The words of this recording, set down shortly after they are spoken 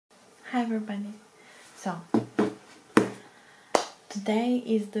Hi everybody. So today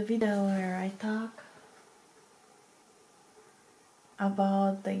is the video where I talk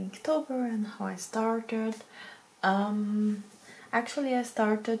about the Inktober and how I started. Actually I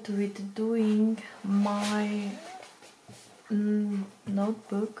started with doing my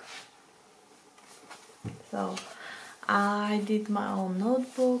notebook. So I did my own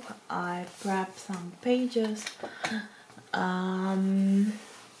notebook, I prepped some pages.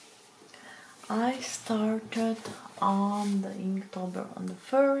 I started on the Inktober on the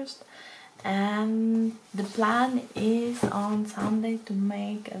 1st, and the plan is on Sunday to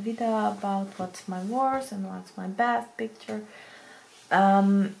make a video about what's my worst and what's my best picture,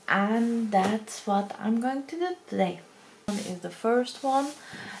 and that's what I'm going to do today. This one is the first one.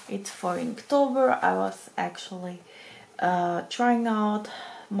 It's for Inktober. I was actually trying out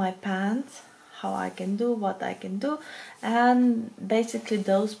my pens, how I can do, what I can do, and basically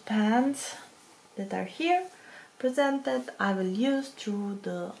those pens that are here presented I will use through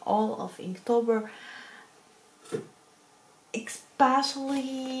the all of Inktober,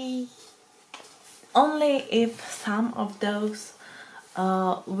 especially only if some of those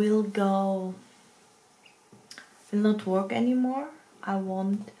will not work anymore. I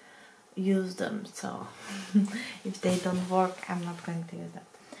won't use them, so if they don't work I'm not going to use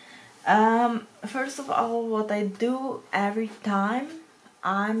them. First of all, what I do every time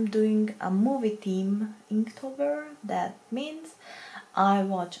I'm doing a movie theme Inktober, that means I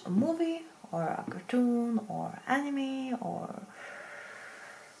watch a movie or a cartoon or anime or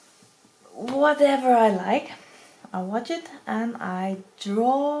whatever I like. I watch it and I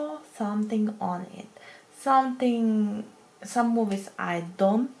draw something on it. Some movies I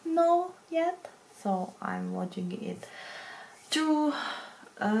don't know yet, so I'm watching it through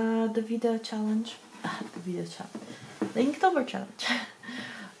the video challenge. The Inktober challenge.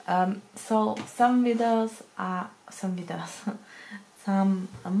 So some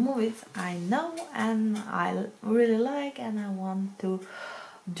movies I know and I really like, and I want to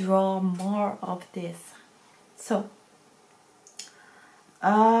draw more of this. So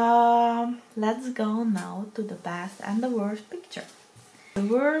let's go now to the best and the worst picture. The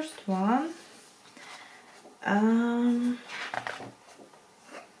worst one, I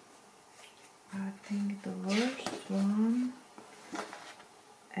think the worst one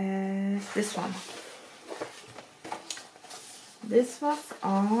is this one. This was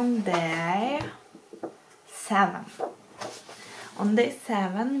on day 7. On day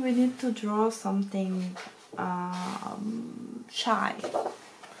 7 we need to draw something shy,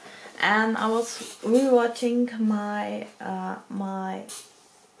 and I was rewatching my my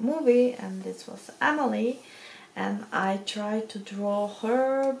movie, and this was Emily, and I tried to draw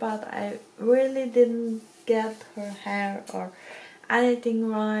her, but I really didn't get her hair or anything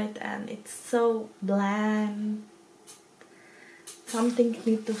right, and it's so bland. Something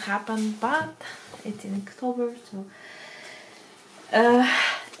needs to happen, but it's in October, so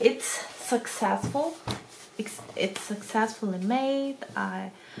it's successful. It's successfully made.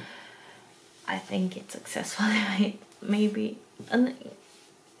 I think it's successfully made. Maybe a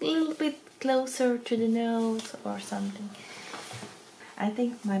little bit closer to the nose or something. I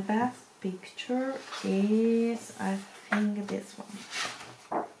think my best picture is, I think, this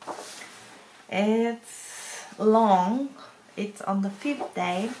one. It's long. It's on the 5th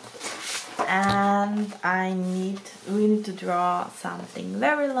day, and we need to draw something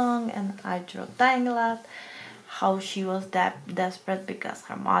very long, and I drew Tanglet, how she was desperate because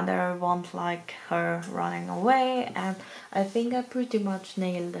her mother won't like her running away, and I think I pretty much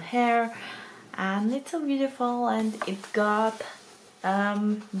nailed the hair, and it's so beautiful, and it got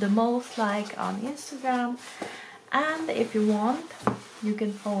the most like on Instagram. And if you want, you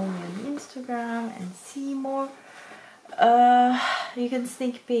can follow me on Instagram and see more. You can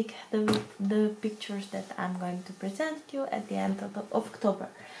sneak peek the pictures that I'm going to present you at the end of October.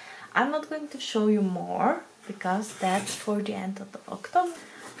 I'm not going to show you more because that's for the end of October.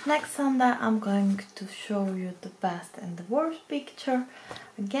 Next Sunday I'm going to show you the best and the worst picture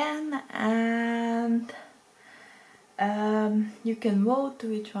again, and you can vote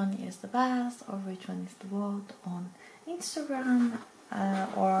which one is the best or which one is the vote on Instagram,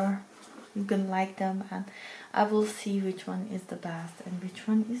 or you can like them, and I will see which one is the best and which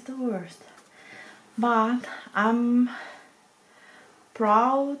one is the worst. But I'm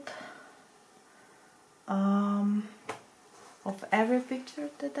proud of every picture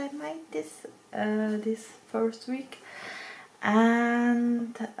that I made this first week,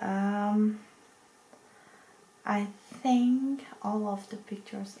 and I think all of the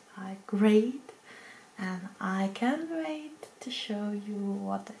pictures are great, and I can't wait to show you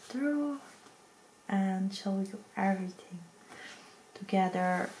what I drew and show you everything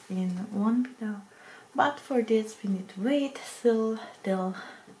together in one video. But for this we need to wait still till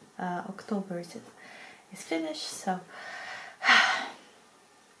October is finished, so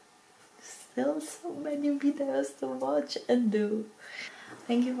still so many videos to watch and do.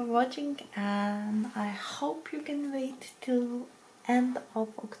 Thank you for watching, and I hope you can wait till end of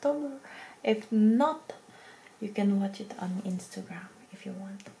October. If not, you can watch it on Instagram if you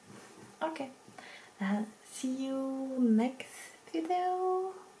want. Okay, see you next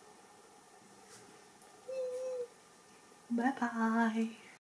video. Bye bye.